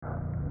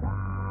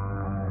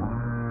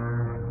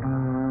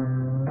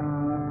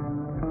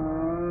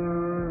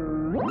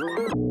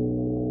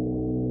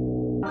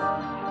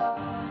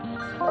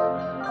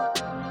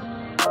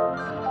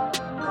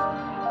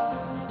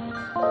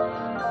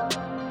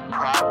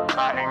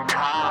Nothing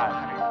caught.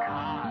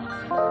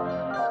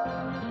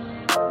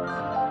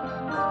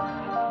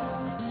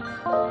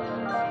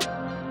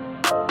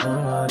 No,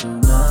 I do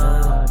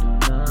not.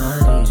 I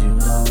need you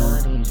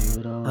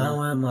though. I'm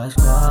with my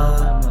squad.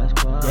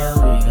 Yeah,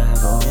 we got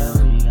gold.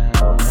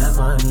 That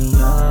money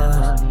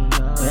yours.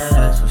 Yeah,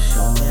 that's for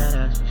sure.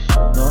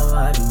 No,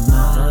 I do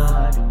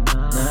not.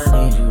 I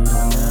need you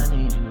though.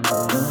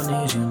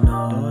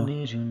 Don't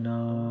need you,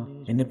 no.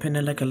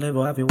 Independent like a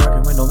label, I be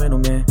working with no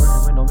middleman.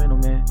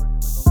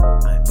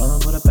 I ain't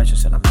ballin' with a bachelor,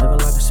 said I'm living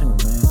like a single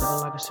man.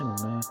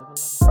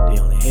 They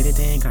only hate it,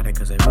 they ain't got it,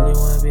 cause they really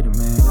wanna be the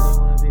man.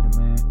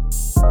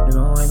 They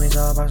gon' hate me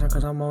so I box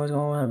cause I'm always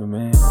gon' have it,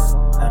 man.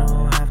 I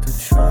don't have to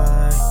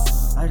try,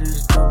 I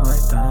just do my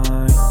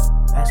thing.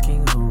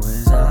 Asking who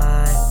is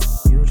I,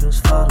 you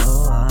just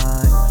follow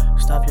I.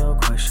 Stop your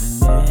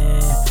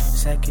questioning,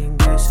 second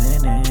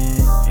guessing it.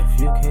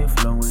 If you can't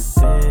flow with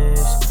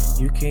this,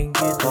 you can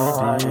get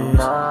that dish.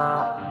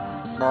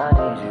 I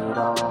need you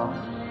though.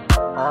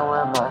 I'm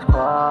with my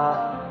squad,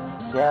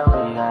 yeah,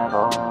 we got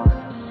gold.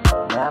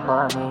 That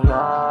money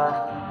yours,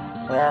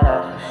 yeah,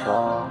 that's for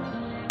sure.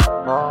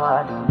 No,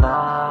 I do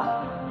not,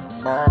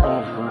 I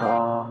need you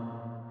though.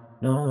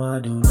 No, I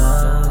do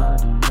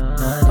not,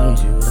 I need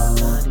you though.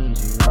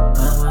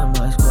 I'm with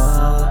my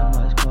squad,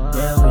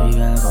 yeah, we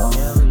got gold.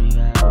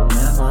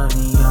 That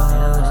money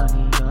yours,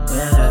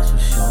 yeah, that's for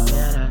sure.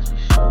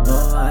 No,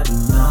 I do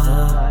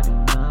not,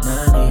 I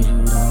need you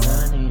though.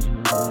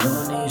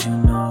 Don't need you,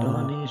 no.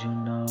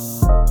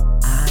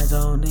 I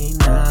don't need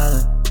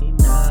nada.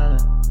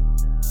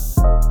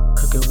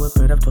 Cook it, whip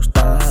it up,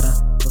 tostada.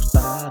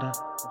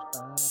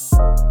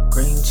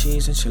 Green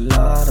cheese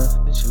enchilada.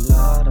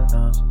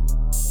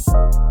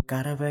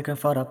 Got a bacon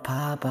for the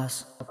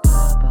papas.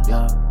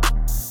 Yeah.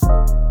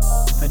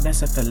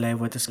 Vanessa fillet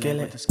with the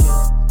skillet.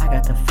 I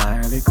got the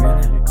fire, be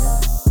grilling.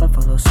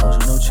 Buffalo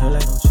soldier, no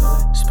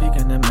chillin'.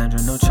 Speaking in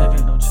Mandarin, no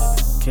chicken.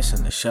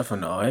 Kissing the chef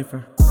on the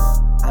apron.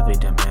 I be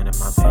demanding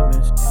my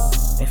payments.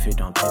 If you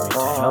don't pay me, to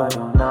hell with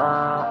you.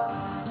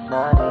 I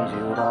need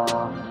you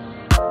though.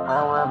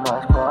 I'm with my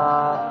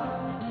squad.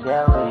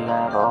 Yeah, we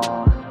got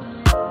gold.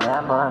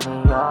 That money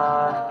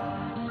yours.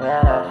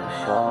 Yeah, that's for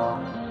sure.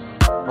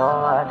 No,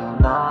 I do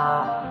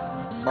not.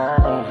 I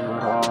need you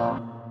though.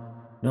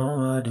 No,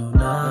 I do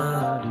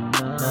not.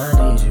 I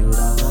need you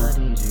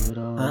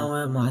though. I'm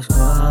with my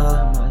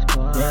squad.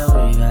 Yeah,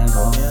 we got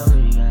gold.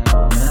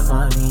 That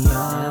money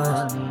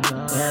yours.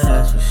 Yeah,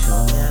 that's for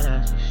sure.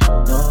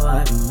 No,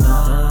 I do not.